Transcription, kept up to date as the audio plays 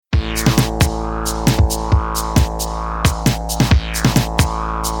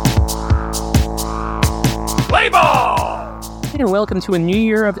and welcome to a new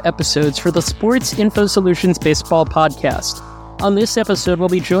year of episodes for the Sports Info Solutions Baseball Podcast. On this episode, we'll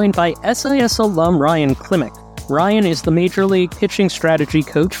be joined by SIS alum Ryan Klimek. Ryan is the Major League pitching strategy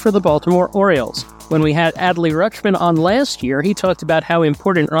coach for the Baltimore Orioles. When we had Adley Rutschman on last year, he talked about how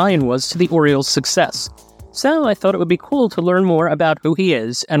important Ryan was to the Orioles' success. So I thought it would be cool to learn more about who he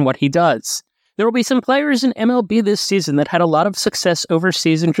is and what he does. There will be some players in MLB this season that had a lot of success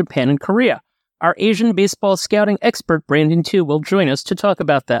overseas in Japan and Korea. Our Asian baseball scouting expert, Brandon Tu, will join us to talk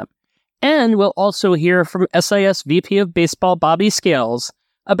about them. And we'll also hear from SIS VP of Baseball Bobby Scales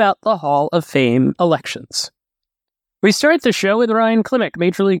about the Hall of Fame elections. We start the show with Ryan Klimek,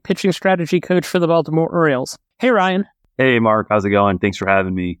 Major League pitching strategy coach for the Baltimore Orioles. Hey, Ryan. Hey, Mark. How's it going? Thanks for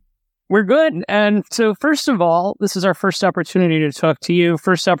having me. We're good. And so first of all, this is our first opportunity to talk to you,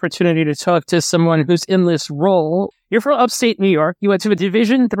 first opportunity to talk to someone who's in this role. You're from upstate New York. You went to a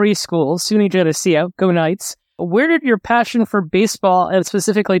Division III school, SUNY Geneseo, go Knights. Where did your passion for baseball and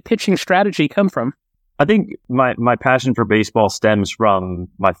specifically pitching strategy come from? I think my passion for baseball stems from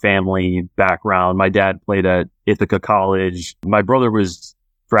my family background. My dad played at Ithaca College. My brother was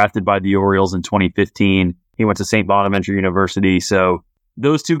drafted by the Orioles in 2015. He went to St. Bonaventure University. So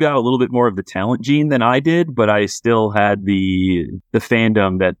those two got a little bit more of the talent gene than I did, but I still had the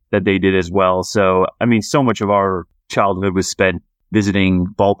fandom that they did as well. So, I mean, so much of our childhood was spent visiting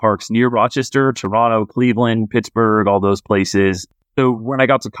ballparks near Rochester, Toronto, Cleveland, Pittsburgh, all those places. So when I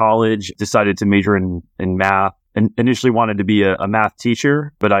got to college, decided to major in math and initially wanted to be a math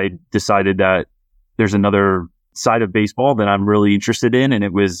teacher, but I decided that there's another side of baseball that I'm really interested in, and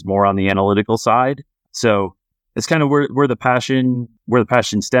it was more on the analytical side. So it's kind of where the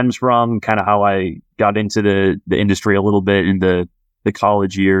passion stems from, kind of how I got into the industry a little bit in the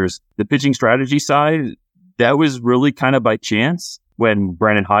college years. The pitching strategy side, that was really kind of by chance. When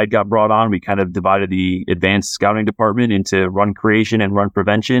Brandon Hyde got brought on, we kind of divided the advanced scouting department into run creation and run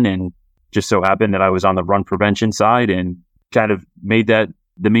prevention, and just so happened that I was on the run prevention side and kind of made that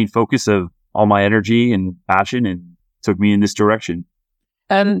the main focus of all my energy and passion and took me in this direction.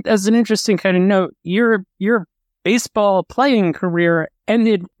 And as an interesting kind of note, your baseball playing career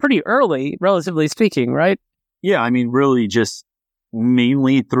ended pretty early, relatively speaking, right? Yeah, I mean, really just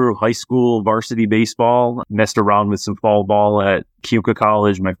mainly through high school varsity baseball. Messed around with some fall ball at Keokuk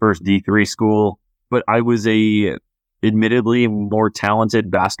College, my first D3 school. But I was admittedly more talented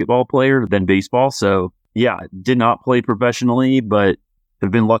basketball player than baseball. So yeah, did not play professionally, but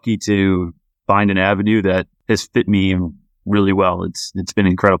have been lucky to find an avenue that has fit me really well. It's been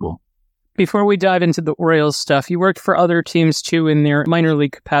incredible. Before we dive into the Orioles stuff, you worked for other teams too in their minor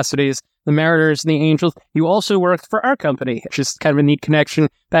league capacities, the Mariners and the Angels. You also worked for our company, which is kind of a neat connection,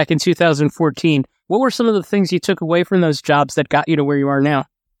 back in 2014. What were some of the things you took away from those jobs that got you to where you are now?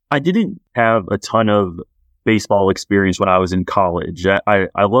 I didn't have a ton of baseball experience when I was in college. I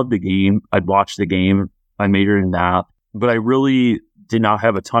loved the game. I'd watch the game. I majored in that, but I really did not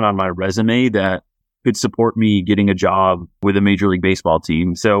have a ton on my resume that could support me getting a job with a Major League Baseball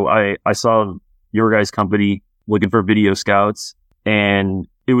team. So I saw your guys' company looking for video scouts, and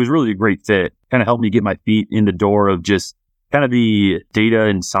it was really a great fit. Kind of helped me get my feet in the door of just kind of the data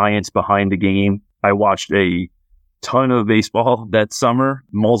and science behind the game. I watched a ton of baseball that summer,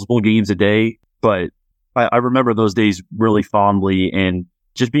 multiple games a day, but I remember those days really fondly, and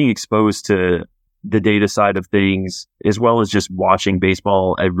just being exposed to the data side of things, as well as just watching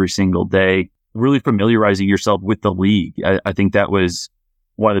baseball every single day, really familiarizing yourself with the league. I think that was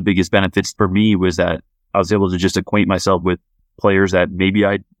one of the biggest benefits for me, was that I was able to just acquaint myself with players that maybe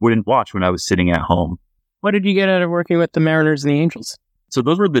I wouldn't watch when I was sitting at home. What did you get out of working with the Mariners and the Angels? So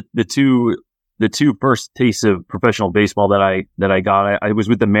those were the two first tastes of professional baseball that I got. I was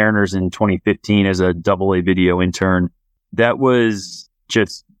with the Mariners in 2015 as a AA video intern. That was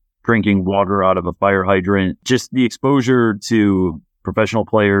just drinking water out of a fire hydrant. Just the exposure to professional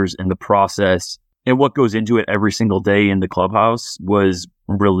players and the process and what goes into it every single day in the clubhouse was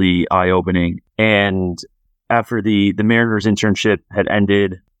really eye-opening. And after the Mariners internship had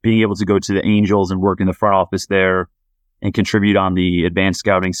ended, being able to go to the Angels and work in the front office there and contribute on the advanced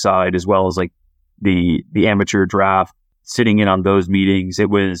scouting side, as well as like the amateur draft, sitting in on those meetings. It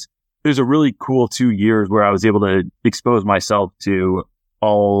was a really cool 2 years where I was able to expose myself to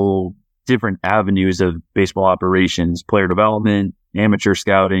all different avenues of baseball operations, player development, amateur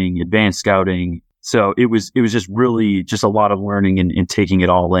scouting, advanced scouting. So it was just really just a lot of learning and taking it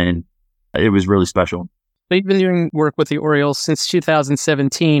all in. It was really special. You've been doing work with the Orioles since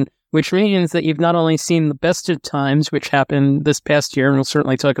 2017, which means that you've not only seen the best of times, which happened this past year, and we'll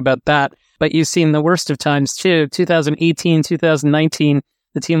certainly talk about that, but you've seen the worst of times too. 2018, 2019,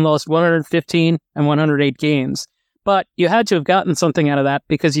 the team lost 115 and 108 games. but you had to have gotten something out of that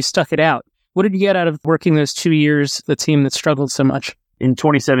because you stuck it out. What did you get out of working those 2 years, the team that struggled so much? In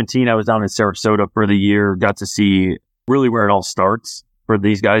 2017, I was down in Sarasota for the year, got to see really where it all starts for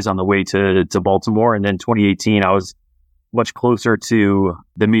these guys on the way to Baltimore. And then 2018, I was much closer to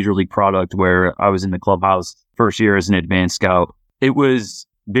the major league product where I was in the clubhouse first year as an advanced scout. It was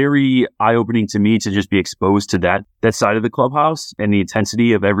very eye-opening to me to just be exposed to that side of the clubhouse and the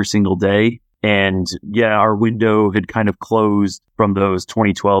intensity of every single day. And yeah, our window had kind of closed from those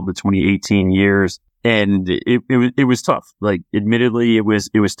 2012 to 2018 years. And it was tough. Like, admittedly, it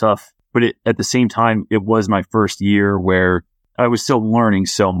was tough, but at the same time, it was my first year where I was still learning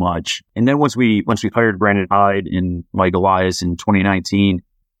so much. And then once we hired Brandon Hyde and Mike Elias in 2019,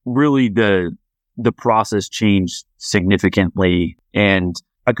 really the process changed significantly. And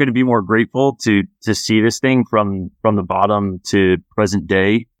I couldn't be more grateful to see this thing from the bottom to present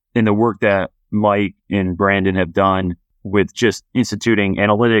day, and the work that Mike and Brandon have done with just instituting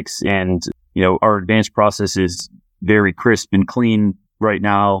analytics. And, our advanced process is very crisp and clean right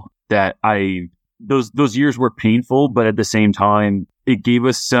now. That those years were painful, but at the same time, it gave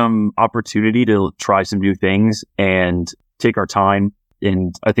us some opportunity to try some new things and take our time.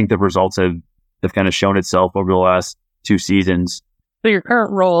 And I think the results have kind of shown itself over the last 2 seasons. So your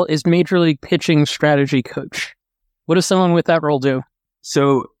current role is Major League Pitching Strategy Coach. What does someone with that role do?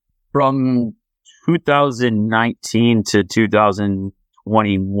 So from 2019 to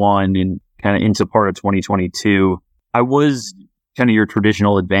 2021 and kind of into part of 2022, I was kind of your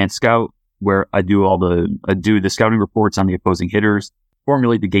traditional advanced scout, where I do the scouting reports on the opposing hitters,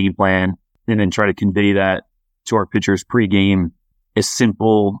 formulate the game plan, and then try to convey that to our pitchers pregame as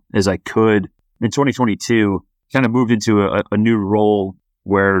simple as I could. In 2022, kind of moved into a new role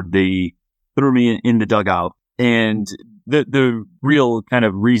where they threw me in the dugout. And the real kind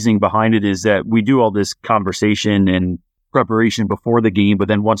of reasoning behind it is that we do all this conversation and preparation before the game, but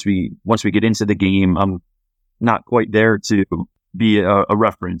then once we get into the game, I'm not quite there to be a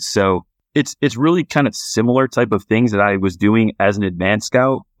reference. So it's really kind of similar type of things that I was doing as an advanced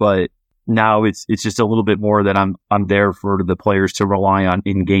scout, but now it's just a little bit more that I'm there for the players to rely on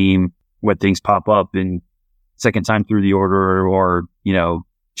in game when things pop up and second time through the order, or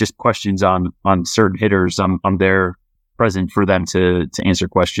just questions on certain hitters. I'm there present for them to answer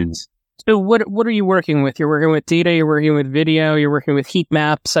questions. So what are you working with? You're working with data, you're working with video, you're working with heat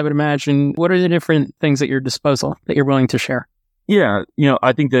maps, I would imagine. What are the different things at your disposal that you're willing to share? Yeah,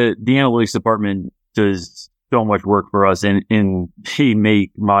 I think the analytics department does so much work for us, and they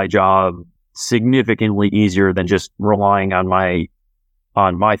make my job significantly easier than just relying on my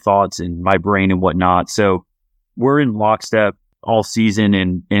thoughts and my brain and whatnot. So we're in lockstep all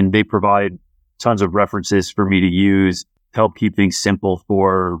season, and they provide tons of references for me to use to help keep things simple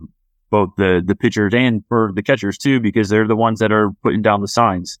for both the pitchers and for the catchers too, because they're the ones that are putting down the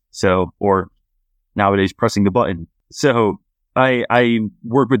signs. So, or nowadays pressing the button. So I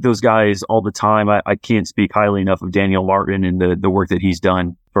work with those guys all the time. I can't speak highly enough of Daniel Martin and the work that he's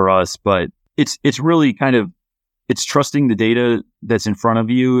done for us, but it's really kind of, it's trusting the data that's in front of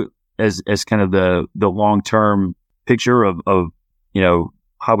you as kind of the long-term picture of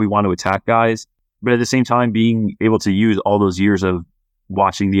how we want to attack guys. But at the same time, being able to use all those years of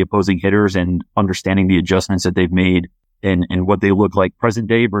watching the opposing hitters and understanding the adjustments that they've made and what they look like present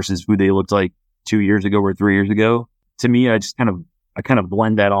day versus who they looked like 2 years ago or 3 years ago. To me, I kind of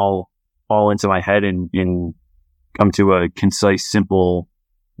blend that all into my head and come to a concise, simple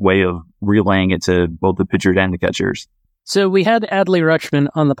way of relaying it to both the pitchers and the catchers. So we had Adley Rutschman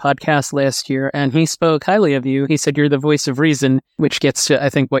on the podcast last year, and he spoke highly of you. He said you're the voice of reason, which gets to, I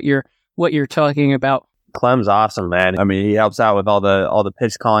think, what you're talking about. Clem's awesome, man. I mean, he helps out with all the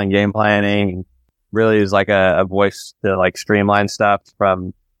pitch calling, game planning. Really is like a voice to like streamline stuff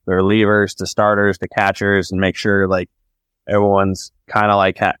from the relievers to starters to catchers and make sure like everyone's kind of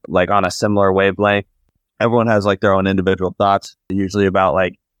like on a similar wavelength. Everyone has like their own individual thoughts, usually about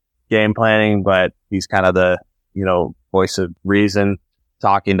like game planning, but he's kind of the, voice of reason,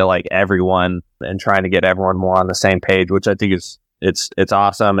 talking to like everyone and trying to get everyone more on the same page, which I think is, it's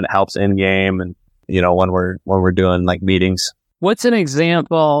awesome, and it helps in game and, when we're doing like meetings. What's an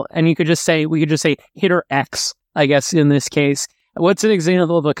example? And we could just say hitter X, I guess, in this case. What's an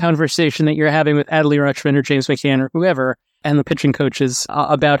example of a conversation that you're having with Adley Rutschman or James McCann or whoever and the pitching coaches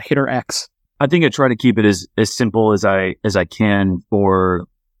about hitter X? I think I try to keep it as simple as I can for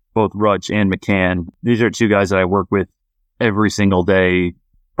both Rutsch and McCann. These are two guys that I work with every single day,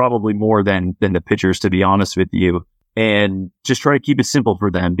 probably more than the pitchers, to be honest with you. And just try to keep it simple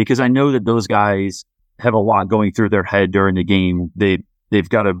for them, because I know that those guys have a lot going through their head during the game. They've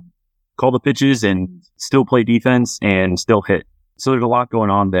got to call the pitches and still play defense and still hit. So there's a lot going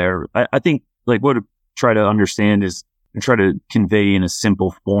on there. I think like what I try to understand is and try to convey in a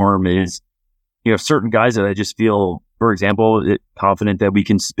simple form is, certain guys that I just feel, for example, confident that we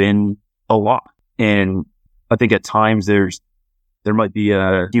can spin a lot. And I think at times there might be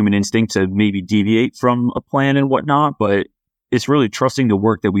a human instinct to maybe deviate from a plan and whatnot, but it's really trusting the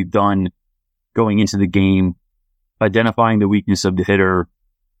work that we've done going into the game, identifying the weakness of the hitter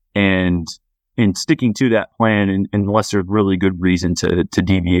and sticking to that plan unless there's really good reason to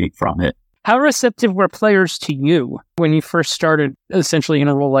deviate from it. How receptive were players to you when you first started essentially in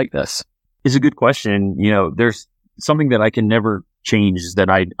a role like this? It's a good question. There's something that I can never change is that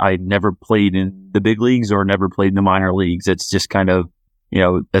I never played in the big leagues or never played in the minor leagues. It's just kind of,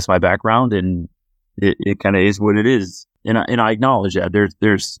 that's my background and it kind of is what it is. And I acknowledge that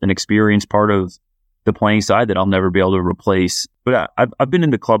there's an experience part of the playing side that I'll never be able to replace. But I've been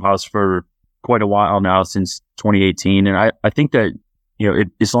in the clubhouse for quite a while now, since 2018. And I think that,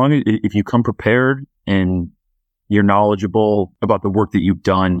 as long as if you come prepared and you're knowledgeable about the work that you've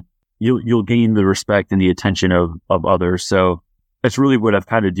done, you'll gain the respect and the attention of others. So that's really what I've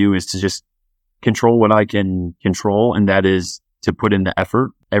had to do, is to just control what I can control. And that is to put in the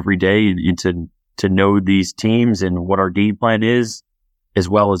effort every day and to know these teams and what our game plan is as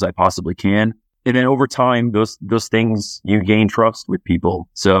well as I possibly can. And then over time, those things, you gain trust with people.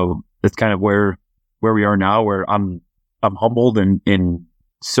 So that's kind of where we are now, where I'm humbled and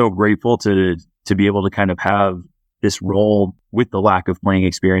so grateful to be able to kind of have this role with the lack of playing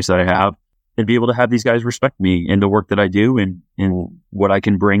experience that I have, and be able to have these guys respect me and the work that I do and what I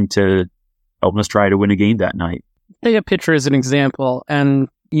can bring to helping us try to win a game that night. Take a pitcher as an example, and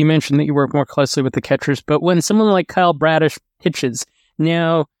you mentioned that you work more closely with the catchers, but when someone like Kyle Bradish pitches,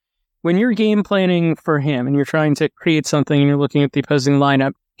 now when you're game planning for him and you're trying to create something and you're looking at the opposing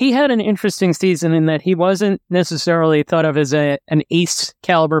lineup, he had an interesting season in that he wasn't necessarily thought of as an ace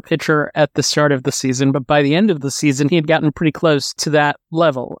caliber pitcher at the start of the season, but by the end of the season, he had gotten pretty close to that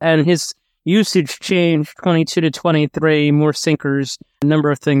level. And his usage changed 22 to 23, more sinkers, a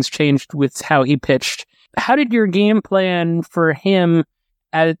number of things changed with how he pitched. How did your game plan for him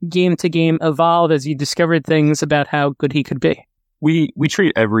at game to game evolve as you discovered things about how good he could be? We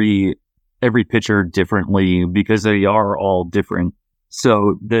treat every pitcher differently because they are all different.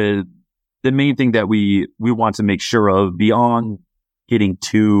 So the main thing that we want to make sure of, beyond getting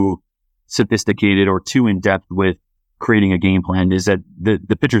too sophisticated or too in depth with creating a game plan, is that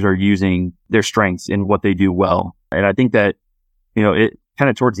the pitchers are using their strengths in what they do well. And I think that, it kind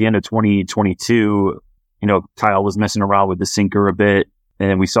of towards the end of 2022, Kyle was messing around with the sinker a bit,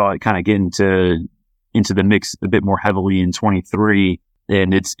 and we saw it kind of get into the mix a bit more heavily in 23.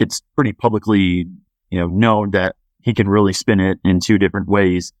 And it's pretty publicly, known that he can really spin it in two different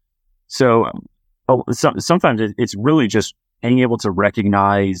ways. So sometimes it's really just being able to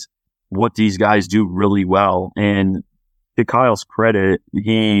recognize what these guys do really well. And to Kyle's credit,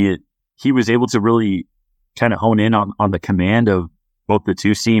 he was able to really kind of hone in on the command of both the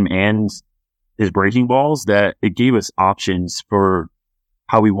two seam and his breaking balls, that it gave us options for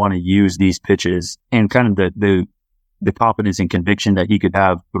how we want to use these pitches, and kind of the confidence and conviction that he could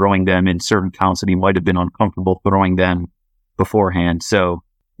have throwing them in certain counts that he might have been uncomfortable throwing them beforehand. So,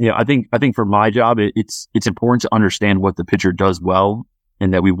 I think for my job, it's important to understand what the pitcher does well,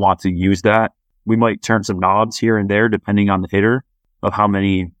 and that we want to use that. We might turn some knobs here and there depending on the hitter of how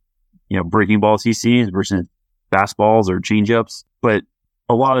many, breaking balls he sees versus fastballs or changeups. But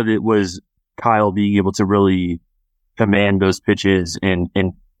a lot of it was Kyle being able to really command those pitches and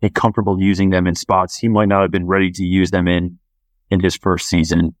comfortable using them in spots he might not have been ready to use them in his first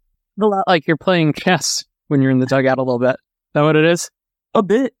season. A lot like you're playing chess when you're in the dugout a little bit. Is that what it is? A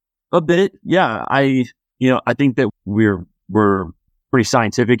bit. Yeah. I think that we're pretty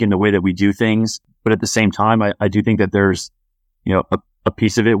scientific in the way that we do things, but at the same time, I do think that there's, a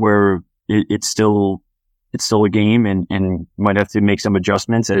piece of it where it's still a game and you might have to make some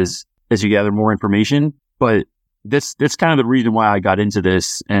adjustments as you gather more information. But that's kind of the reason why I got into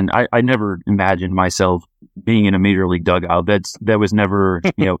this. And I never imagined myself being in a major league dugout. That was never,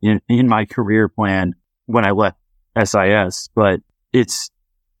 in my career plan when I left SIS, but it's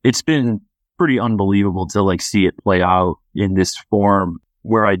been pretty unbelievable to see it play out in this form,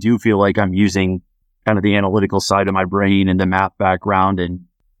 where I do feel like I'm using kind of the analytical side of my brain and the math background. And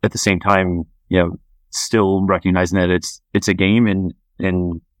at the same time, still recognizing that it's a game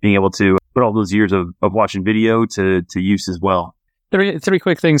and being able to put all those years of watching video to use as well. Three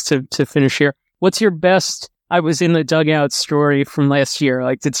quick things to finish here. What's your best I was in the dugout story from last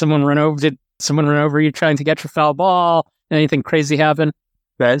year? Did someone run over you trying to get your foul ball? Anything crazy happen?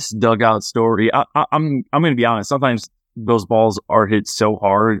 best dugout story. I'm going to be honest. Sometimes those balls are hit so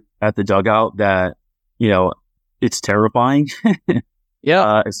hard at the dugout that, it's terrifying.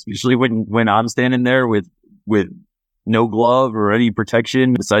 Yeah. Especially when I'm standing there with no glove or any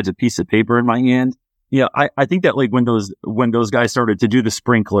protection besides a piece of paper in my hand. Yeah. I think that like when those guys started to do the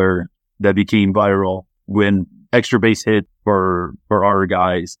sprinkler that became viral, when extra base hit for our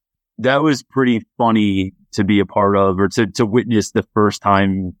guys, that was pretty funny to be a part of, or to witness the first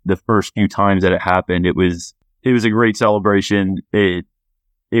few times that it happened. It was a great celebration. It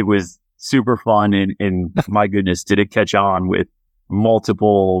was super fun. And my goodness, did it catch on with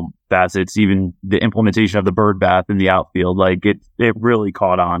multiple facets, even the implementation of the bird bath in the outfield. Like it really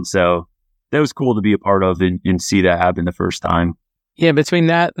caught on. So that was cool to be a part of and see that happen the first time. Yeah, between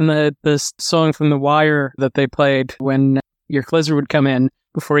that and the song from The Wire that they played when your closer would come in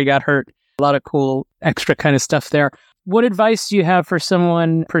before he got hurt, a lot of cool extra kind of stuff there. What advice do you have for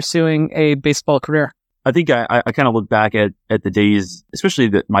someone pursuing a baseball career? I think I kind of look back at the days,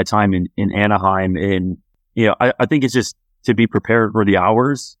 especially my time in Anaheim, and I think it's just to be prepared for the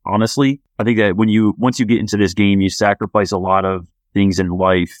hours. Honestly, I think that once you get into this game, you sacrifice a lot of things in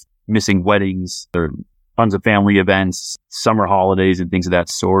life, missing weddings or tons of family events, summer holidays, and things of that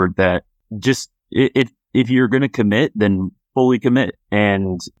sort. That just if you're going to commit, then fully commit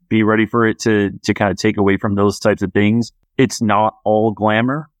and be ready for it to kind of take away from those types of things. It's not all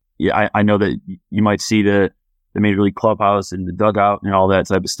glamour. Yeah, I know that you might see the Major League clubhouse and the dugout and all that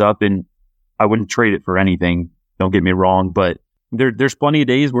type of stuff, and I wouldn't trade it for anything. Don't get me wrong, but there's plenty of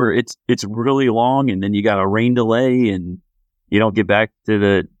days where it's really long, and then you got a rain delay, and you don't get back to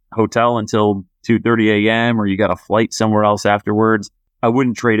the hotel until 2:30 a.m. or you got a flight somewhere else afterwards. I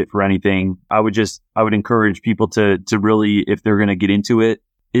wouldn't trade it for anything. I would encourage people to really, if they're going to get into it,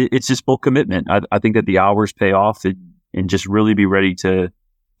 it's just full commitment. I think that the hours pay off, and just really be ready to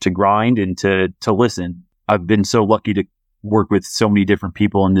grind and to listen. I've been so lucky to work with so many different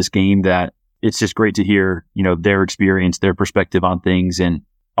people in this game that it's just great to hear, their experience, their perspective on things, and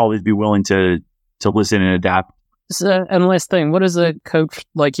always be willing to listen and adapt. So, and last thing, what does a coach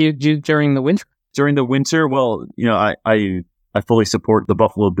like you do during the winter? During the winter, well, I fully support the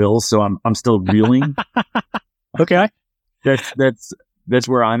Buffalo Bills, so I'm still reeling. Okay. That's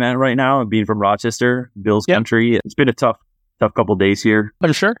where I'm at right now. Being from Rochester, Bills country. It's been a tough couple days here.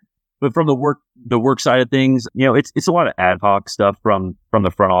 I'm sure. But from the work side of things, it's a lot of ad hoc stuff from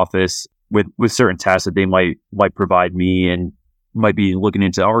the front office with certain tasks that they might provide me, and might be looking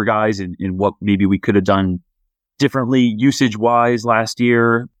into our guys and what maybe we could have done differently usage wise last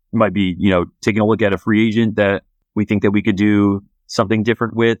year. Might be, taking a look at a free agent that we think that we could do something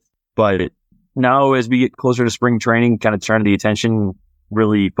different with. But now as we get closer to spring training, kind of turning the attention,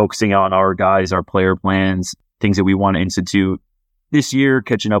 really focusing on our guys, our player plans, things that we want to institute this year,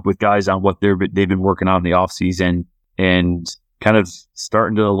 catching up with guys on what they've been working on in the off season, and kind of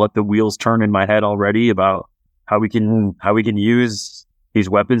starting to let the wheels turn in my head already about how we can use these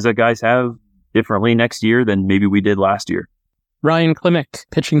weapons that guys have differently next year than maybe we did last year. Ryan Klimek,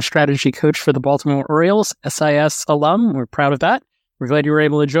 pitching strategy coach for the Baltimore Orioles, SIS alum. We're proud of that. We're glad you were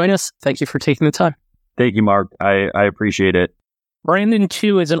able to join us. Thank you for taking the time. Thank you, Mark. I appreciate it. Brandon,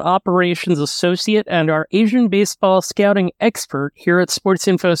 too, is an operations associate and our Asian baseball scouting expert here at Sports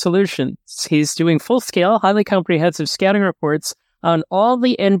Info Solutions. He's doing full-scale, highly comprehensive scouting reports on all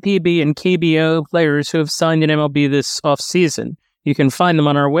the NPB and KBO players who have signed in MLB this offseason. You can find them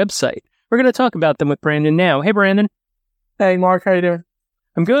on our website. We're going to talk about them with Brandon now. Hey, Brandon. Hey, Mark. How you doing?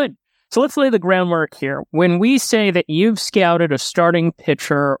 I'm good. So let's lay the groundwork here. When we say that you've scouted a starting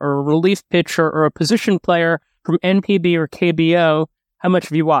pitcher or a relief pitcher or a position player from NPB or KBO, how much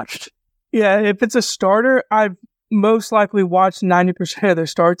have you watched? Yeah, if it's a starter, I've most likely watched 90% of their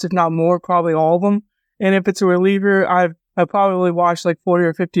starts, if not more, probably all of them. And if it's a reliever, I've probably watched like 40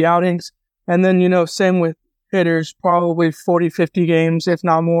 or 50 outings. And then, same with hitters, probably 40, 50 games, if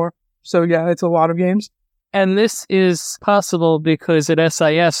not more. So yeah, it's a lot of games. And this is possible because at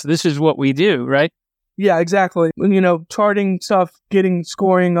SIS, this is what we do, right? Yeah, exactly. Charting stuff, getting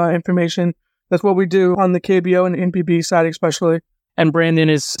scoring information. That's what we do on the KBO and NPB side, especially. And Brandon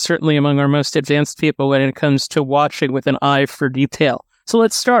is certainly among our most advanced people when it comes to watching with an eye for detail. So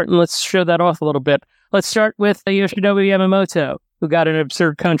let's start and let's show that off a little bit. Let's start with Yoshinobu Yamamoto, who got an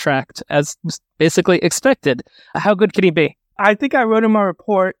absurd contract as basically expected. How good can he be? I think I wrote in my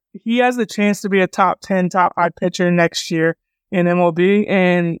report, he has the chance to be a top 10, top 5 pitcher next year in MLB.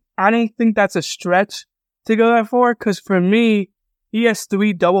 And I don't think that's a stretch to go that far, because for me, he has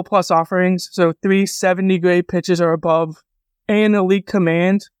 3 double plus offerings. So 3 70 grade pitches or above and elite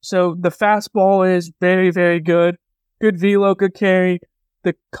command. So the fastball is very, very good. Good velo, good carry.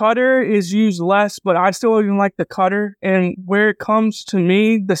 The cutter is used less, but I still even like the cutter. And where it comes to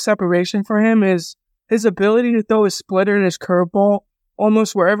me, the separation for him is his ability to throw his splitter and his curveball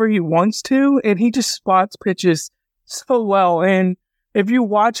almost wherever he wants to. And he just spots pitches so well. And if you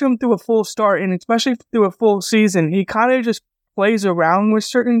watch him through a full start, and especially through a full season, he kind of just plays around with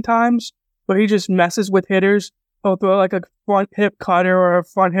certain times, but he just messes with hitters. He'll throw like a front hip cutter or a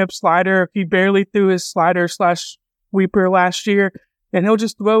front hip slider. He barely threw his slider / sweeper last year. And he'll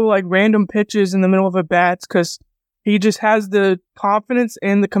just throw like random pitches in the middle of a bats because he just has the confidence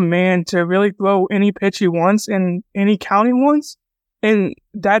and the command to really throw any pitch he wants and any count he wants. And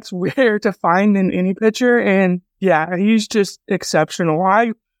that's rare to find in any pitcher. And yeah, he's just exceptional.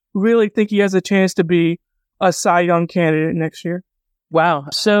 I really think he has a chance to be a Cy Young candidate next year. Wow.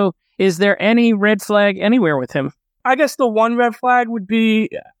 So is there any red flag anywhere with him? I guess the one red flag would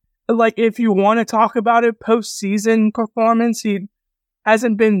be, like, if you want to talk about it, postseason performance. He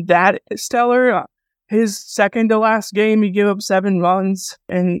hasn't been that stellar. His second to last game, he gave up 7 runs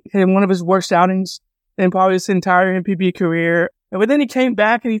and in one of his worst outings in probably his entire MPB career. But then he came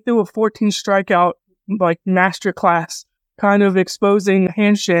back and he threw a 14 strikeout, like, masterclass, kind of exposing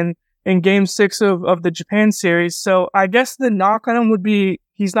Hanshin in Game 6 of the Japan series. So I guess the knock on him would be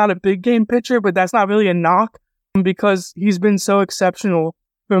he's not a big game pitcher, but that's not really a knock because he's been so exceptional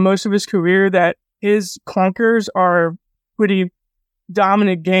for most of his career that his clunkers are pretty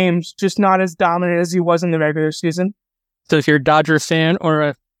dominant games, just not as dominant as he was in the regular season. So if you're a Dodgers fan or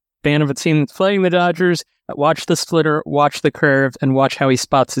a fan of a team that's playing the Dodgers, watch the splitter, watch the curve, and watch how he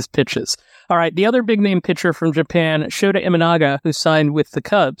spots his pitches. All right, the other big name pitcher from Japan, Shota Imanaga, who signed with the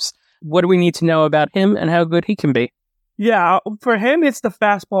Cubs. What do we need to know about him and how good he can be? Yeah, for him, it's the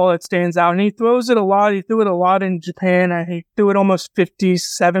fastball that stands out, and he throws it a lot. He threw it a lot in Japan. He threw it almost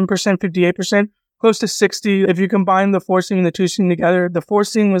 57%, 58%. Close to 60. If you combine the 4-seam and the 2-seam together, the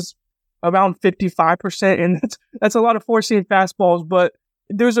 4-seam was around 55%, and that's a lot of 4-seam fastballs, but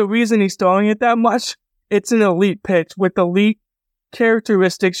there's a reason he's throwing it that much. It's an elite pitch with elite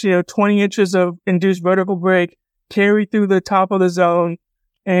characteristics, 20 inches of induced vertical break, carry through the top of the zone,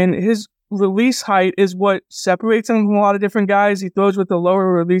 and his release height is what separates him from a lot of different guys. He throws with a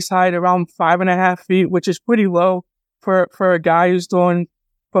lower release height, around 5.5 feet, which is pretty low for a guy who's throwing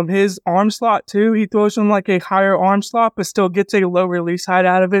from his arm slot too. He throws from like a higher arm slot, but still gets a low release height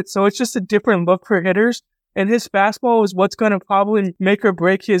out of it. So it's just a different look for hitters. And his fastball is what's going to probably make or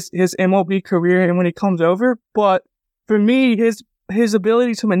break his MLB career and when he comes over. But for me, his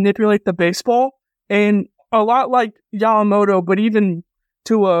ability to manipulate the baseball, and a lot like Yamamoto, but even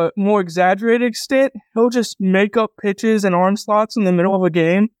to a more exaggerated extent, he'll just make up pitches and arm slots in the middle of a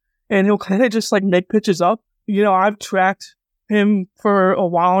game, and he'll kind of just like make pitches up. I've tracked him for a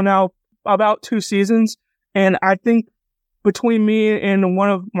while now, about 2 seasons, and I think between me and one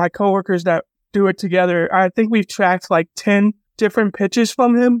of my coworkers that do it together, I think we've tracked like 10 different pitches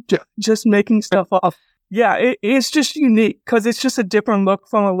from him, just making stuff up. Yeah, it's just unique because it's just a different look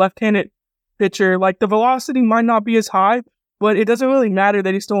from a left-handed pitcher. Like, the velocity might not be as high, but it doesn't really matter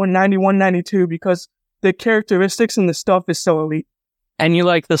that he's throwing 91, 92 because the characteristics and the stuff is so elite. And you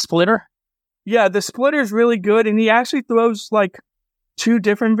like the splitter? Yeah, the splitter is really good, and he actually throws like 2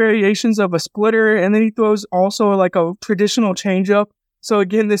 different variations of a splitter, and then he throws also like a traditional changeup. So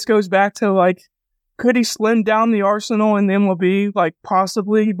again, this goes back to like, could he slim down the arsenal in the MLB? Like,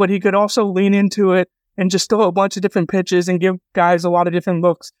 possibly, but he could also lean into it and just throw a bunch of different pitches and give guys a lot of different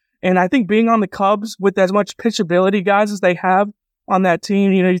looks. And I think being on the Cubs with as much pitchability guys as they have on that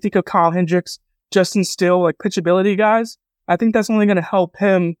team, you think of Kyle Hendricks, Justin Steele, like pitchability guys, I think that's only going to help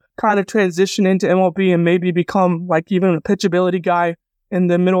him kind of transition into MLB and maybe become like even a pitchability guy in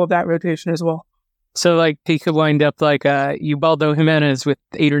the middle of that rotation as well. So like he could wind up like Ubaldo Jimenez with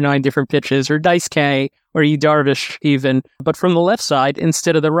 8 or 9 different pitches, or Dice K, or Darvish even, but from the left side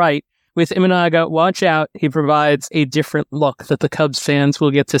instead of the right. With Imanaga, watch out. He provides a different look that the Cubs fans will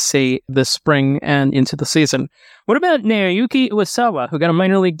get to see this spring and into the season. What about Naoyuki Iwasawa, who got a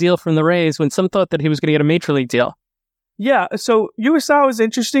minor league deal from the Rays when some thought that he was going to get a major league deal? Yeah, so Iwasawa is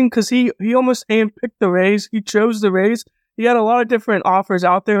interesting because he almost handpicked the Rays. He chose the Rays. He had a lot of different offers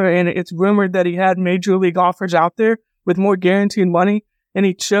out there, and it's rumored that he had major league offers out there with more guaranteed money, and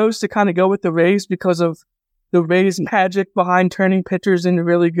he chose to kind of go with the Rays because of the Rays' magic behind turning pitchers into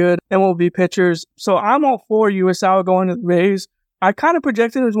really good MLB pitchers. So I'm all for Iwasawa going to the Rays. I kind of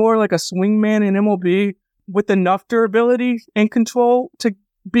projected it as more like a swingman in MLB with enough durability and control to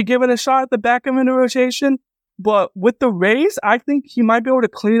be given a shot at the back of the rotation. But with the Rays, I think he might be able to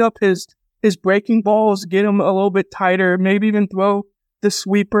clean up his breaking balls, get him a little bit tighter, maybe even throw the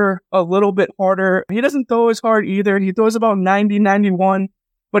sweeper a little bit harder. He doesn't throw as hard either. He throws about 90, 91.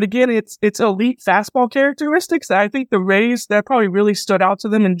 But again, it's elite fastball characteristics that I think the Rays, that probably really stood out to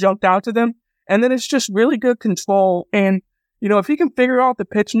them and jumped out to them. And then it's just really good control. And, if he can figure out the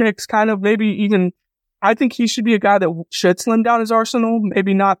pitch mix, kind of maybe even, I think he should be a guy that should slim down his arsenal,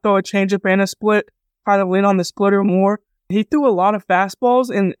 maybe not throw a changeup and a split, kind of lean on the splitter more. He threw a lot of fastballs,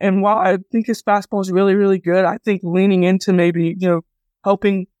 and while I think his fastball is really, really good, I think leaning into maybe,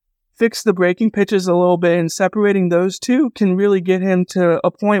 helping fix the breaking pitches a little bit and separating those two can really get him to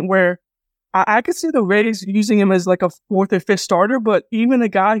a point where I could see the Rays using him as like a fourth or fifth starter, but even a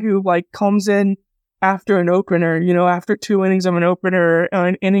guy who like comes in after an opener, after 2 innings of an opener,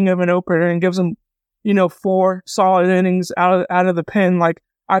 an inning of an opener, and gives him, 4 solid innings out of the pen, like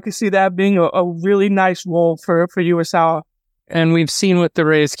I could see that being a really nice role for Uesawa. And we've seen what the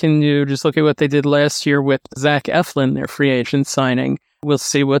Rays can do. Just look at what they did last year with Zach Eflin, their free agent signing. We'll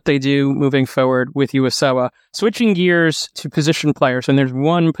see what they do moving forward with Uesawa. Switching gears to position players, and there's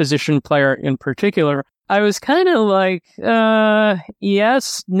one position player in particular. I was kind of like,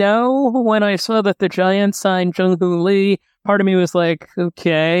 yes, no, when I saw that the Giants signed Jung-Hoo Lee. Part of me was like,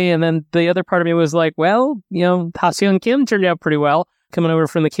 okay. And then the other part of me was like, well, Ha-Seong Kim turned out pretty well coming over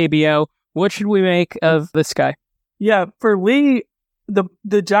from the KBO. What should we make of this guy? Yeah, for Lee,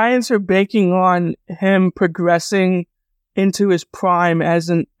 the Giants are banking on him progressing into his prime as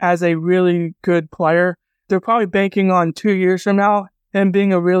a really good player. They're probably banking on 2 years from now him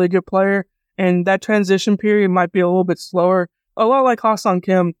being a really good player, and that transition period might be a little bit slower. A lot like Ha-Seong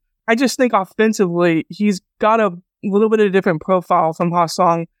Kim, I just think offensively he's got a little bit of a different profile from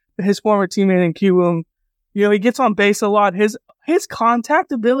Ha-Seong, his former teammate in Kiwoom. He gets on base a lot. His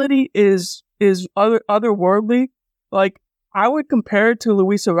contact ability is otherworldly. Like, I would compare it to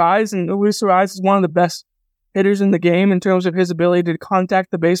Luis Arraez, and Luis Arraez is one of the best hitters in the game in terms of his ability to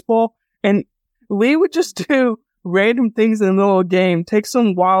contact the baseball. And Lee would just do random things in the middle of the game, take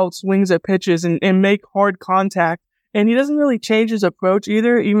some wild swings at pitches and make hard contact. And he doesn't really change his approach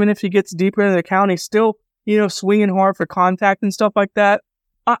either. Even if he gets deeper into the count, he's still, swinging hard for contact and stuff like that.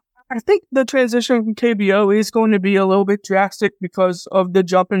 I think the transition from KBO is going to be a little bit drastic because of the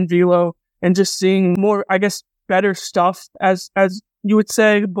jump in velo and just seeing more, I guess, better stuff as you would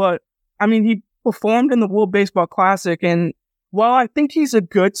say. But I mean, he performed in the World Baseball Classic, and while I think he's a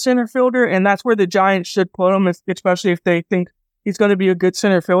good center fielder, and that's where the Giants should put him, especially if they think he's going to be a good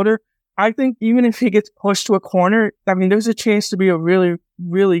center fielder, I think even if he gets pushed to a corner, I mean, there's a chance to be a really,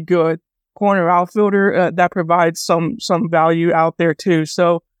 really good corner outfielder that provides some value out there too.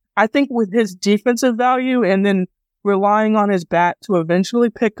 So I think with his defensive value and then relying on his bat to eventually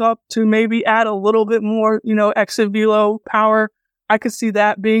pick up to maybe add a little bit more, exit velo power, I could see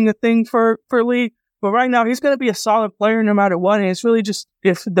that being a thing for Lee. But right now, he's going to be a solid player no matter what. And it's really just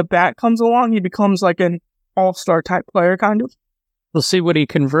if the bat comes along, he becomes like an all-star type player, kind of. We'll see what he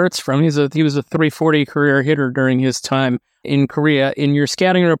converts from. He was a 340 career hitter during his time in Korea. In your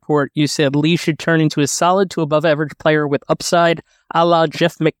scouting report, you said Lee should turn into a solid to above average player with upside a la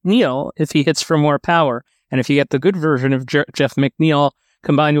Jeff McNeil if he hits for more power. And if you get the good version of Jeff McNeil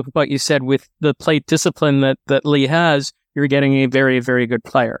combined with what you said with the plate discipline that Lee has, you're getting a very, very good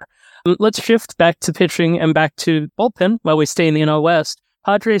player. Let's shift back to pitching and back to bullpen while we stay in the NL West.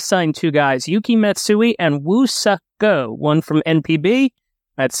 Padres signed 2 guys, Yuki Matsui and Woo Suk-go, one from NPB,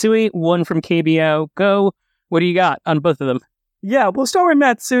 Matsui, one from KBO. Go, what do you got on both of them? Yeah, we'll start with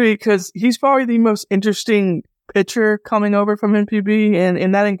Matsui because he's probably the most interesting pitcher coming over from NPB,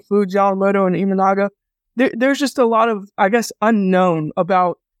 and that includes Yamamoto and Imanaga. There's just a lot of, I guess, unknown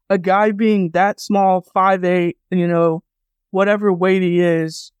about a guy being that small, 5'8", whatever weight he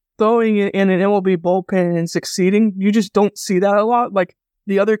is, throwing it in an MLB bullpen and succeeding. You just don't see that a lot. Like,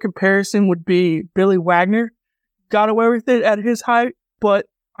 the other comparison would be Billy Wagner. Got away with it at his height, but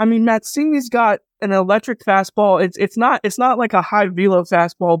I mean, Matsui's got an electric fastball. It's not like a high velo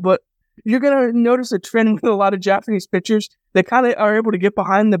fastball, but you're going to notice a trend with a lot of Japanese pitchers. They kind of are able to get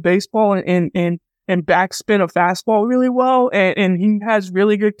behind the baseball and backspin a fastball really well. And he has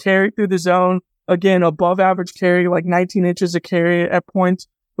really good carry through the zone. Again, above average carry, like 19 inches of carry at points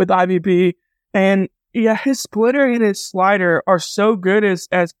with IVB. And yeah, his splitter and his slider are so good as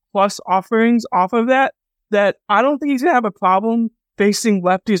plus offerings off of that I don't think he's going to have a problem facing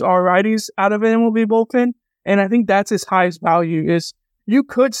lefties or righties out of an MLB bullpen. And I think that's his highest value is you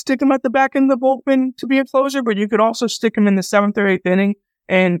could stick him at the back end of the bullpen to be a closer, but you could also stick him in the 7th or 8th inning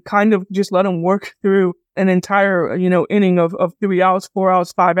and kind of just let him work through an entire, inning of 3 outs, 4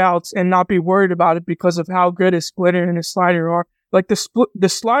 outs, 5 outs and not be worried about it because of how good his splitter and his slider are. Like the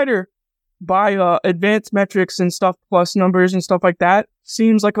slider by advanced metrics and stuff, plus numbers and stuff like that,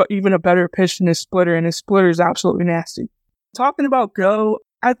 seems like even a better pitch than his splitter, and his splitter is absolutely nasty. Talking about Go,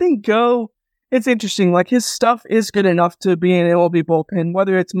 I think Go, it's interesting. Like, his stuff is good enough to be an MLB bullpen,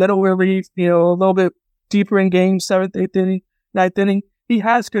 whether it's middle relief, a little bit deeper in games, 7th, 8th inning, 9th inning. He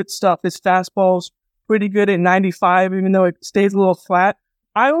has good stuff. His fastball's pretty good at 95, even though it stays a little flat.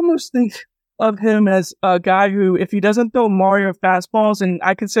 I almost think of him as a guy who, if he doesn't throw Mario fastballs, and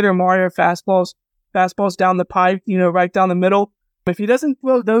I consider Mario fastballs down the pipe, right down the middle. If he doesn't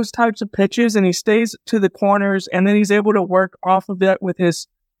throw those types of pitches and he stays to the corners, and then he's able to work off of that with his,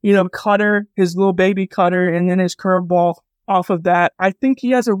 cutter, his little baby cutter, and then his curveball off of that, I think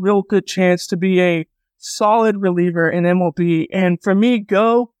he has a real good chance to be a solid reliever in MLB. And for me,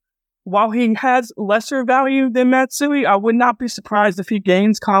 Go, while he has lesser value than Matsui, I would not be surprised if he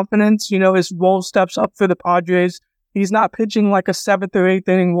gains confidence. His role steps up for the Padres. He's not pitching like a 7th or 8th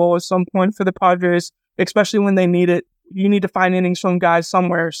inning role at some point for the Padres, especially when they need it. You need to find innings from guys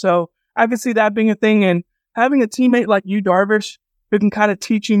somewhere. So I can see that being a thing. And having a teammate like Yu Darvish who can kind of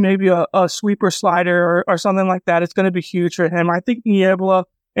teach you maybe a sweeper slider or something like that, it's going to be huge for him. I think Niebla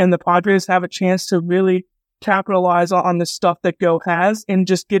and the Padres have a chance to really capitalize on the stuff that Go has and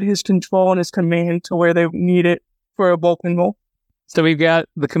just get his control and his command to where they need it for a bullpen role. So we've got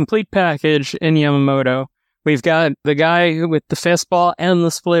the complete package in Yamamoto. We've got the guy with the fastball and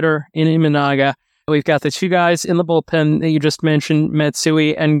the splitter in Imanaga. We've got the two guys in the bullpen that you just mentioned,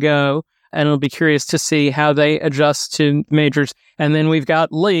 Matsui and Go, and it'll be curious to see how they adjust to majors. And then we've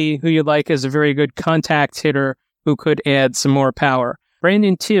got Lee, who you like as a very good contact hitter who could add some more power.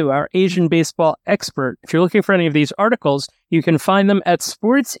 Brandon, too, our Asian baseball expert. If you're looking for any of these articles, you can find them at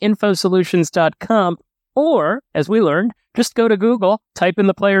sportsinfosolutions.com, or, as we learned, just go to Google, type in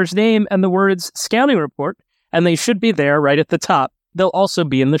the player's name and the words scouting report, and they should be there right at the top. They'll also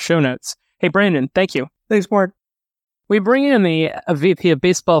be in the show notes. Hey, Brandon, thank you. Thanks, Mark. We bring in the VP of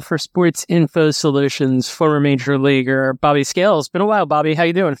Baseball for Sports Info Solutions, former major leaguer, Bobby Scales. Been a while, Bobby. How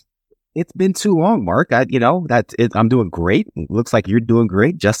you doing? It's been too long, Mark. I'm doing great. Looks like you're doing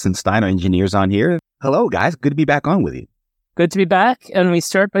great. Justin Stein, our engineer's on here. Hello, guys. Good to be back on with you. Good to be back. And we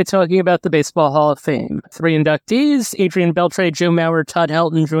start by talking about the Baseball Hall of Fame. 3 inductees, Adrian Beltre, Joe Mauer, Todd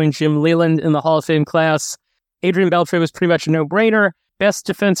Helton joined Jim Leland in the Hall of Fame class. Adrian Beltre was pretty much a no-brainer. Best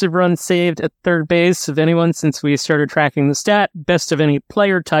defensive run saved at third base of anyone since we started tracking the stat. Best of any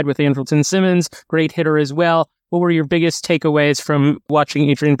player, tied with Andrelton Simmons. Great hitter as well. What were your biggest takeaways from watching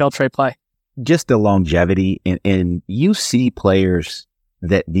Adrian Beltre play? Just the longevity. And you see players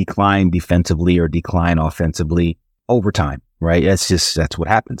that decline defensively or decline offensively over time, right? That's what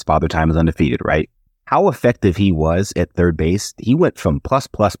happens. Father Time is undefeated, right? How effective he was at third base. He went from plus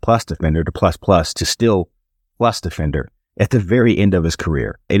defender to plus to still plus defender at the very end of his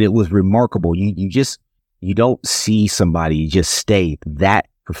career. And it was remarkable. You don't see somebody just stay that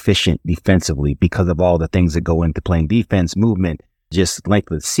proficient defensively because of all the things that go into playing defense, movement, just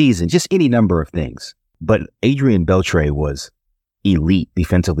length of the season, just any number of things. But Adrian Beltre was elite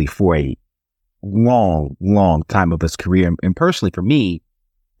defensively for a long, long time of his career. And personally, for me,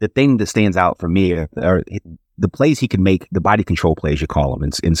 the thing that stands out for me are the plays he can make, the body control plays, you call them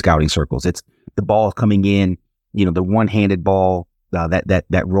in scouting circles. It's the ball coming in, the one-handed ball,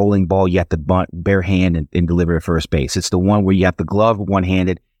 that rolling ball you have to bunt bare hand and deliver to first base. It's the one where you have to glove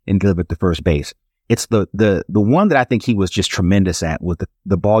one-handed and deliver it to first base. It's the one that I think he was just tremendous at, with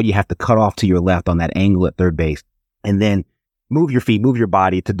the ball you have to cut off to your left on that angle at third base, and then move your feet, move your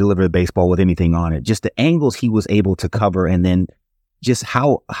body to deliver the baseball with anything on it. Just the angles he was able to cover, and then just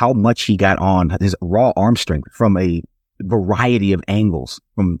how much he got on his raw arm strength from a variety of angles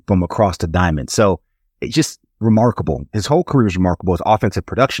from across the diamond. So it's just remarkable. His whole career is remarkable. His offensive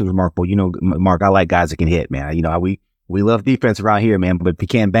production is remarkable. Mark, I like guys that can hit, man. We love defense around here, man, but if you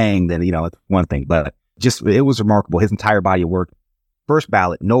can't bang, then, it's one thing. But just, it was remarkable. His entire body of work. First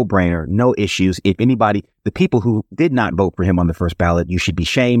ballot, no brainer, no issues. If anybody, the people who did not vote for him on the first ballot, you should be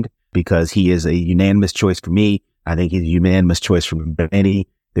shamed, because he is a unanimous choice for me. I think he's a unanimous choice for many.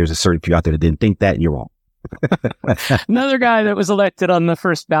 There's a certain few out there that didn't think that, and you're wrong. Another guy that was elected on the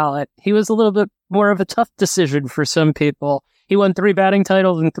first ballot. He was a little bit more of a tough decision for some people. He won 3 batting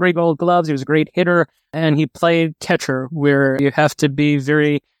titles and 3 gold gloves. He was a great hitter, and he played catcher, where you have to be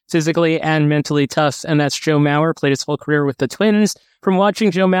very physically and mentally tough. And that's Joe Mauer, played his whole career with the Twins. From watching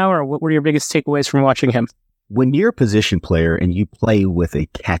Joe Mauer, what were your biggest takeaways from watching him? When you're a position player and you play with a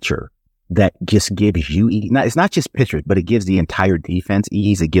catcher that just gives you it's not just pitchers, but it gives the entire defense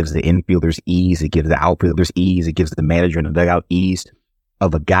ease. It gives the infielders ease. It gives the outfielders ease. It gives the manager in the dugout ease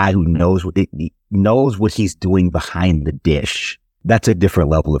of a guy who knows what he's doing behind the dish. That's a different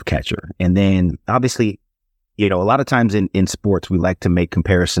level of catcher. And then obviously, a lot of times in sports, we like to make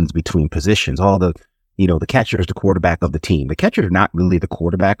comparisons between positions. The catcher is the quarterback of the team. The catcher is not really the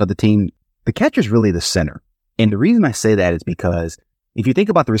quarterback of the team. The catcher is really the center. And the reason I say that is because if you think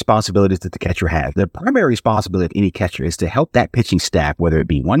about the responsibilities that the catcher has, the primary responsibility of any catcher is to help that pitching staff, whether it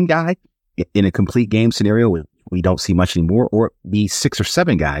be one guy in a complete game scenario, which we don't see much anymore, or be 6 or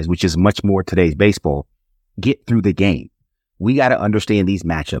 7 guys, which is much more today's baseball, get through the game. We got to understand these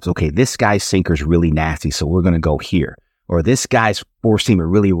matchups. Okay, this guy's sinker is really nasty, so we're going to go here. Or this guy's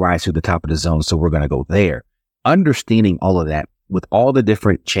four-seamer really rises to the top of the zone, so we're going to go there. Understanding all of that with all the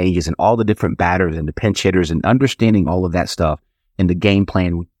different changes and all the different batters and the pinch hitters and understanding all of that stuff and the game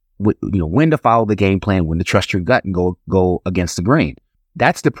plan, when to follow the game plan, when to trust your gut and go against the grain.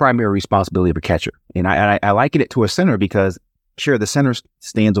 That's the primary responsibility of a catcher. And I liken it to a center because, sure, the center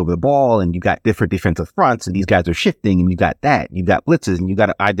stands over the ball and you got different defensive fronts and these guys are shifting and you got that. You got blitzes and you got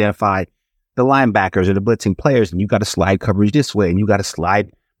to identify the linebackers or the blitzing players and you got to slide coverage this way and you got to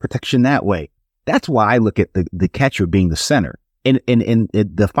slide protection that way. That's why I look at the catcher being the center. And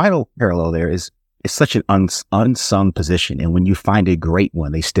the final parallel there is such an unsung position. And when you find a great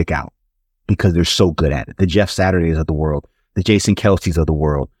one, they stick out because they're so good at it. The Jeff Saturdays of the world, the Jason Kelce's of the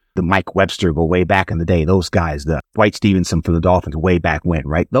world, the Mike Webster go way back in the day. Those guys, the Dwight Stevenson from the Dolphins way back when,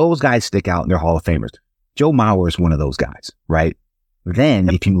 right? Those guys stick out and they're Hall of Famers. Joe Mauer is one of those guys, right? Then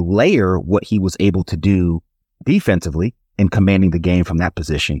if you layer what he was able to do defensively and commanding the game from that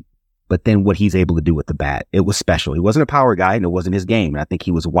position, but then what he's able to do with the bat, it was special. He wasn't a power guy and it wasn't his game. And I think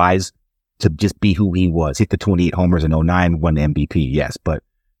he was wise to just be who he was. Hit the 28 homers in 09, won the MVP, yes, but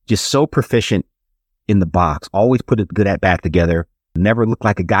just so proficient in the box, always put a good at bat together, never looked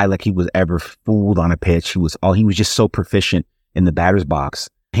like a guy like he was ever fooled on a pitch. He was just so proficient in the batter's box,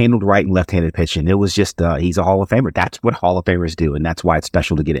 handled right and left-handed pitching. It was just, he's a Hall of Famer. That's what Hall of Famers do. And that's why it's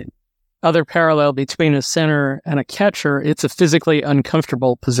special to get in. Other parallel between a center and a catcher, it's a physically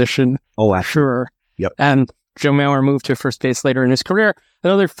uncomfortable position. Oh, absolutely. Sure. Yep. And Joe Mauer moved to first base later in his career.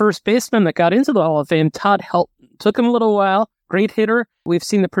 Another first baseman that got into the Hall of Fame, Todd Helton. Took him a little while. Great hitter. We've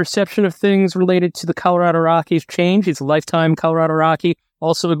seen the perception of things related to the Colorado Rockies change. He's a lifetime Colorado Rocky,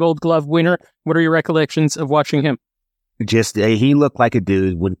 also a Gold Glove winner. What are your recollections of watching him? Just, he looked like a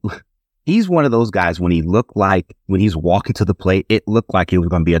dude. He's one of those guys when he's walking to the plate, it looked like he was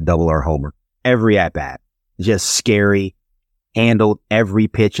going to be a double R homer. Every at bat. Just scary. Handled every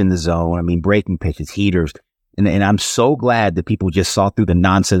pitch in the zone. I mean, breaking pitches, heaters. And I'm so glad that people just saw through the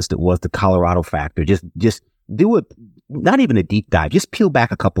nonsense that was the Colorado factor. Just do it. Not even a deep dive. Just peel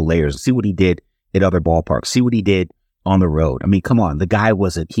back a couple layers and see what he did at other ballparks. See what he did on the road. I mean, come on. The guy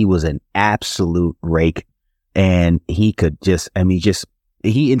was an absolute rake, and he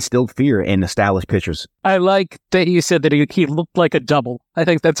instilled fear in established pitchers. I like that you said that he looked like a double. I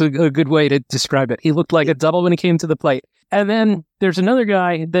think that's a good way to describe it. He looked like a double when he came to the plate. And then there's another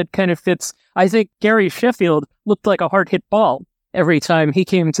guy that kind of fits. I think Gary Sheffield looked like a hard-hit ball every time he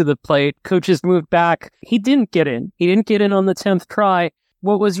came to the plate. Coaches moved back. He didn't get in. He didn't get in on the 10th try.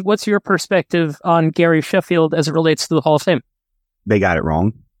 What's your perspective on Gary Sheffield as it relates to the Hall of Fame? They got it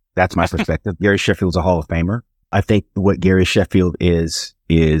wrong. That's my perspective. Gary Sheffield's a Hall of Famer. I think what Gary Sheffield is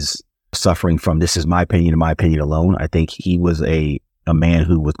suffering from, this is my opinion and my opinion alone. I think he was a man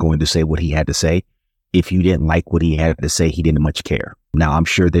who was going to say what he had to say. If you didn't like what he had to say, he didn't much care. Now, I'm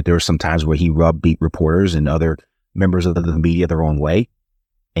sure that there were some times where he rubbed beat reporters and other members of the media their own way.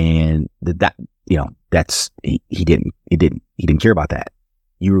 And he didn't care about that.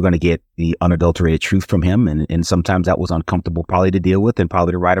 You were going to get the unadulterated truth from him. And sometimes that was uncomfortable probably to deal with and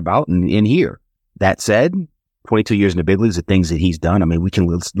probably to write about and hear. That said, 22 years in the big leagues, the things that he's done. I mean, we can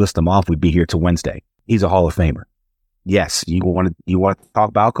list them off. We'd be here till Wednesday. He's a Hall of Famer. Yes. You want to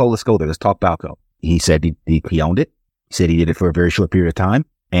talk Balco? Let's go there. Let's talk Balco. He said he owned it. He said he did it for a very short period of time.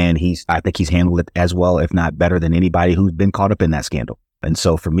 And I think he's handled it as well, if not better than anybody who's been caught up in that scandal. And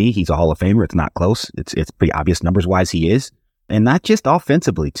so for me, he's a Hall of Famer. It's not close. It's pretty obvious numbers wise he is. And not just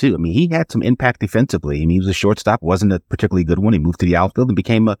offensively too. I mean, he had some impact defensively. I mean, he was a shortstop, wasn't a particularly good one. He moved to the outfield and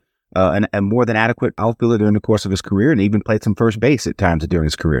became a more than adequate outfielder during the course of his career, and even played some first base at times during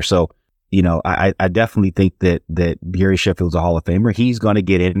his career. So, I definitely think that Gary Sheffield's a Hall of Famer. He's going to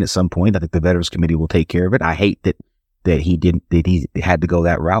get in at some point. I think the Veterans Committee will take care of it. I hate that he had to go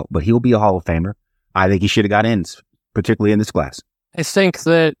that route, but he'll be a Hall of Famer. I think he should have got in, particularly in this class. I think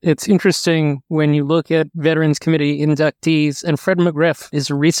that it's interesting when you look at Veterans Committee inductees, and Fred McGriff is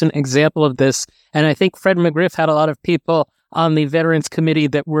a recent example of this. And I think Fred McGriff had a lot of people on the Veterans Committee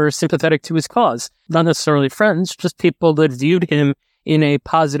that were sympathetic to his cause. Not necessarily friends, just people that viewed him in a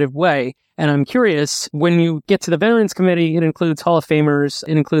positive way. And I'm curious, when you get to the Veterans Committee, it includes Hall of Famers,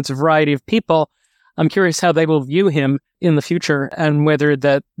 it includes a variety of people. I'm curious how they will view him in the future and whether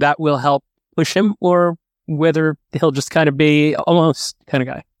that will help push him or whether he'll just kind of be almost kind of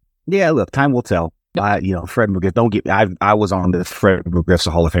guy. Yeah, look, time will tell. Yep. Fred McGriff, I was on the Fred McGriff's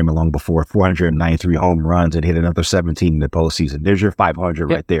Hall of Famer long before. 493 home runs and hit another 17 in the postseason. There's your 500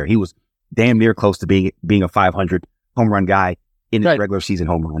 right there. He was damn near close to being a 500 home run guy in his regular season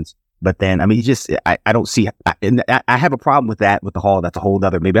home runs. But then, I mean, I don't see, I have a problem with that with the Hall. That's a whole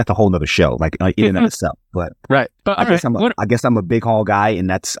nother show, like in and of itself. But right. But I guess I'm a big Hall guy,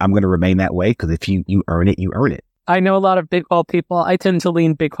 and I'm going to remain that way because if you earn it, you earn it. I know a lot of big Hall people. I tend to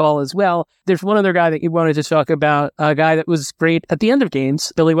lean big Hall as well. There's one other guy that you wanted to talk about, a guy that was great at the end of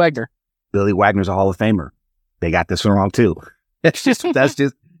games, Billy Wagner. Billy Wagner's a Hall of Famer. They got this one wrong too.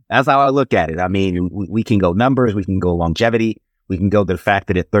 That's how I look at it. I mean, we can go numbers, we can go longevity. We can go to the fact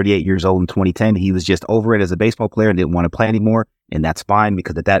that at 38 years old in 2010, he was just over it as a baseball player and didn't want to play anymore. And that's fine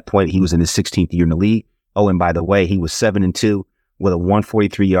because at that point, he was in his 16th year in the league. Oh, and by the way, he was 7-2 with a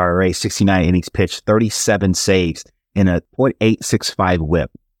 1.43 ERA, 69 innings pitched, 37 saves, and a .865 whip.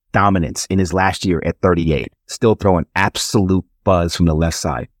 Dominance in his last year at 38. Still throwing absolute buzz from the left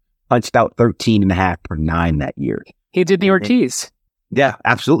side. Punched out 13.5 per 9 that year. He did the Ortiz. Yeah,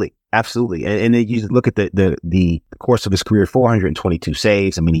 absolutely. Absolutely. And then you look at the course of his career, 422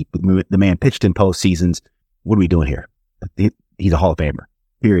 saves. I mean, the man pitched in postseasons. What are we doing here? He's a Hall of Famer.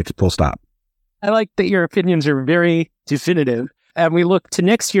 Period. Full stop. I like that your opinions are very definitive. And we look to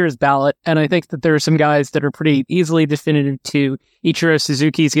next year's ballot, and I think that there are some guys that are pretty easily definitive too. Ichiro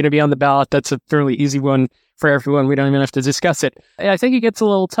Suzuki is going to be on the ballot. That's a fairly easy one for everyone. We don't even have to discuss it. I think it gets a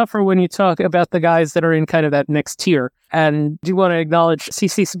little tougher when you talk about the guys that are in kind of that next tier. And do want to acknowledge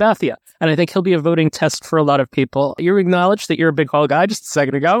CC Sabathia. And I think he'll be a voting test for a lot of people. You acknowledged that you're a big Hall guy just a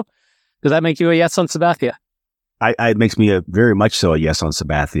second ago. Does that make you a yes on Sabathia? It makes me very much so a yes on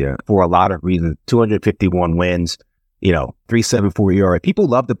Sabathia for a lot of reasons. 251 wins, 3.74 ERA. People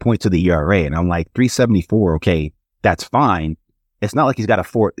love to point to the ERA, and I'm like, 3.74, okay, that's fine. It's not like he's got a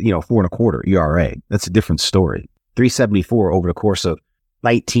 4.25 ERA. That's a different story. 3.74 over the course of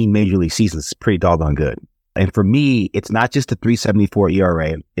 19 major league seasons is pretty doggone good. And for me, it's not just the 3.74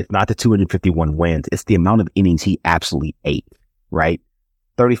 ERA. It's not the 251 wins. It's the amount of innings he absolutely ate, right?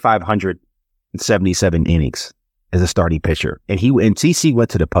 3,577 innings as a starting pitcher. And CC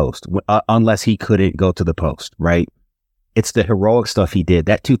went to the post, unless he couldn't go to the post, right? It's the heroic stuff he did.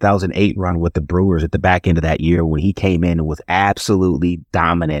 That 2008 run with the Brewers at the back end of that year when he came in and was absolutely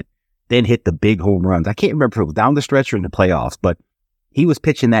dominant, then hit the big home runs. I can't remember if it was down the stretch or in the playoffs, but he was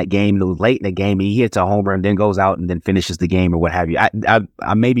pitching that game. It was late in the game. He hits a home run, then goes out and then finishes the game or what have you. I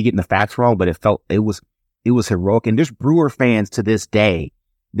may be getting the facts wrong, but it was heroic. And there's Brewer fans to this day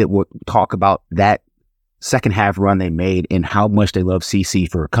that would talk about that second half run they made and how much they love CC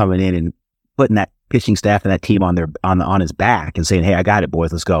for coming in and putting that pitching staff and that team on his back and saying, "Hey, I got it,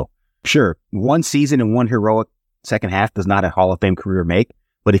 boys. Let's go." Sure, one season and one heroic second half does not a Hall of Fame career make.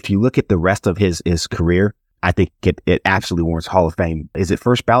 But if you look at the rest of his career, I think it absolutely warrants Hall of Fame. Is it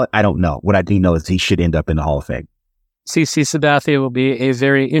first ballot? I don't know. What I do know is he should end up in the Hall of Fame. CC Sabathia will be a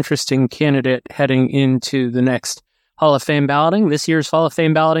very interesting candidate heading into the next Hall of Fame balloting. This year's Hall of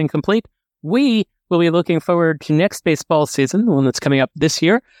Fame balloting complete. We will be looking forward to next baseball season, the one that's coming up this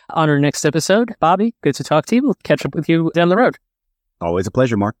year, on our next episode. Bobby, good to talk to you. We'll catch up with you down the road. Always a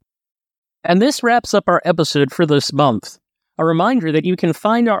pleasure, Mark. And this wraps up our episode for this month. A reminder that you can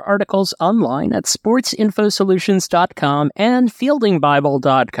find our articles online at sportsinfosolutions.com and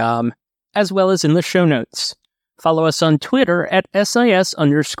fieldingbible.com, as well as in the show notes. Follow us on Twitter at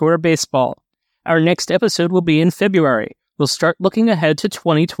SIS_baseball. Our next episode will be in February. We'll start looking ahead to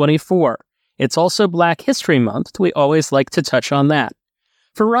 2024. It's also Black History Month. We always like to touch on that.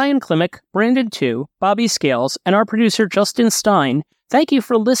 For Ryan Klimek, Brandon Tu, Bobby Scales, and our producer Justin Stein, thank you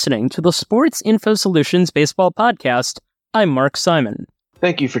for listening to the Sports Info Solutions Baseball Podcast. I'm Mark Simon.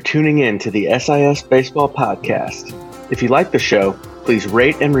 Thank you for tuning in to the SIS Baseball Podcast. If you like the show, please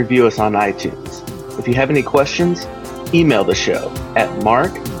rate and review us on iTunes. If you have any questions, email the show at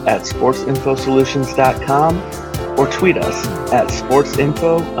mark@sportsinfosolutions.com or tweet us at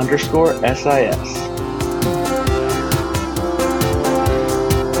sportsinfo_SIS.